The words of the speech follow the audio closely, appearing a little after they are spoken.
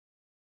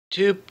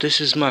YouTube, this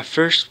is my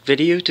first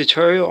video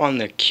tutorial on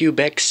the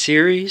CubeX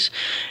series,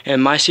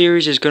 and my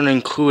series is going to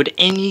include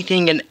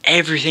anything and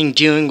everything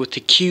dealing with the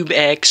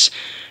CubeX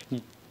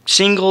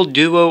single,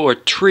 duo, or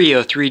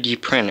trio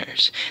 3D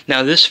printers.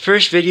 Now this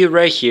first video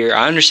right here,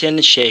 I understand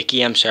it's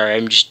shaky, I'm sorry,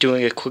 I'm just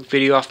doing a quick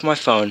video off my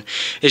phone,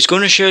 is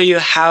going to show you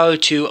how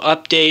to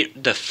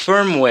update the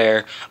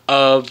firmware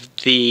of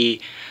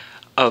the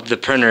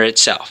printer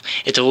itself.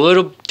 It's a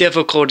little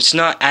difficult. It's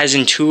not as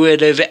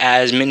intuitive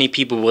as many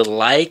people would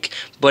like,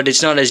 but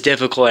it's not as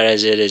difficult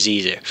as it is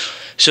either.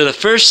 So the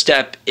first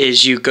step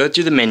is you go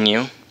through the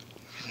menu.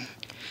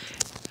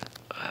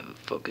 I'll have it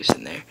focus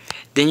in there.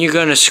 Then you're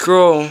going to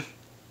scroll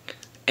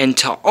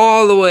until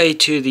all the way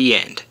to the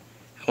end.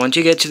 Once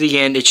you get to the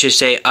end, it should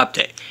say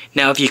update.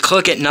 Now if you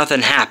click it,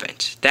 nothing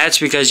happens. That's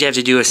because you have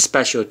to do a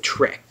special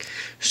trick.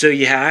 So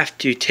you have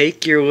to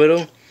take your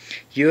little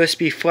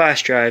USB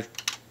flash drive,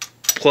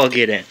 plug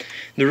it in.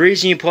 The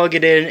reason you plug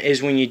it in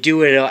is when you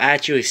do it, it'll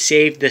actually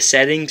save the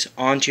settings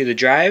onto the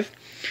drive.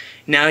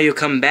 Now you'll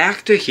come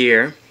back to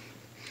here,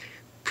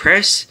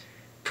 press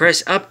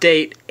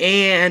update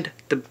and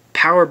the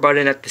power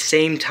button at the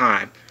same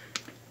time,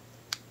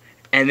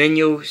 and then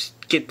you'll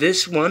get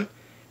this one,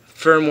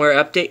 firmware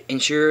update.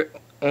 Ensure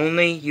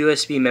only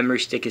USB memory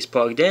stick is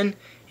plugged in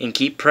and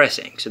keep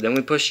pressing. So then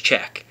we push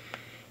check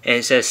and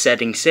it says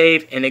settings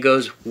saved and it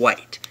goes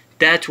white.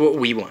 That's what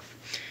we want.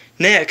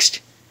 Next,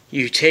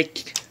 you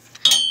take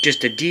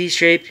just a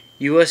D-shaped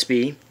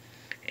USB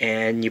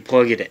and you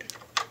plug it in.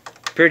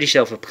 Pretty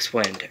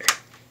self-explanatory.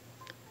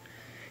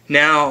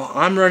 Now,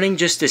 I'm running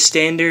just a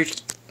standard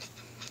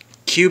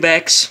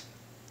CubeX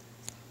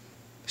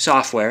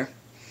software.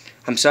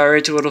 I'm sorry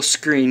it's a little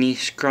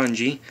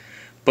scrungy,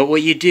 but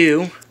what you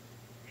do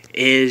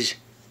is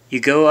you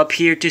go up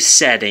here to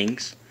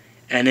settings,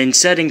 and in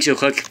settings you'll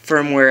click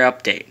firmware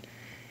update.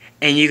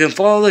 And you can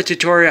follow the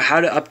tutorial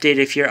how to update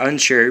if you're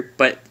unsure,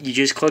 but you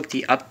just click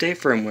the update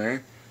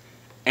firmware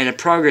and a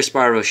progress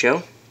bar will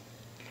show,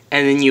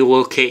 and then you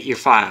locate your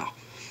file.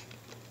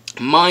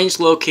 Mine's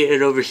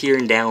located over here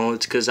in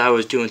downloads because I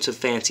was doing some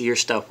fancier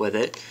stuff with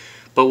it.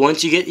 But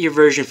once you get your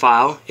version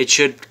file, it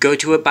should go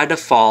to it by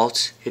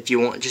default if you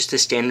want just a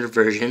standard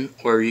version,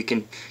 or you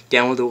can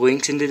download the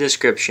links in the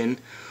description.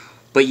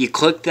 But you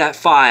click that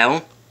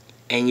file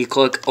and you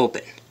click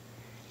open.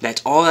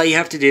 That's all that you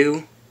have to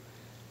do.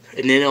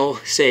 And then it'll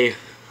say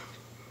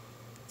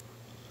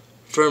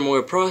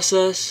firmware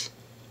process,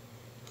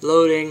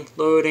 loading,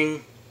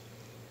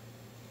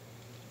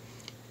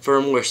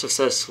 firmware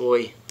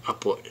successfully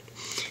uploaded.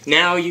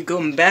 Now you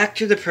go back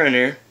to the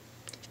printer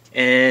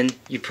and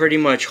you pretty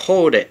much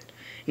hold it.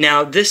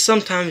 Now this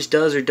sometimes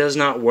does or does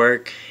not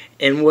work,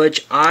 in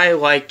which I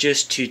like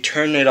just to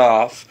turn it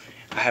off.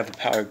 I have a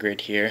power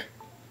grid here.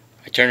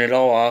 I turn it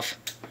all off,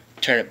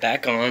 turn it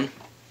back on.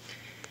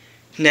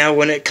 Now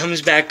when it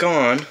comes back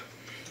on,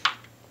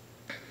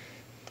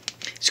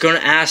 it's going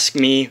to ask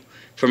me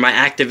for my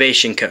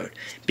activation code.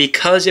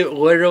 Because it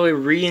literally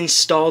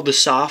reinstalled the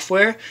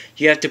software,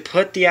 you have to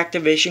put the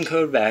activation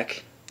code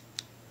back.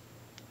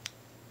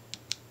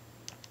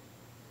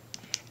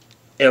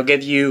 It'll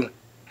give you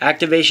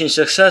activation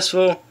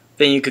successful,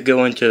 then you could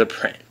go into the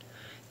print.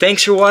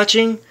 Thanks for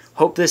watching.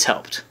 Hope this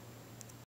helped.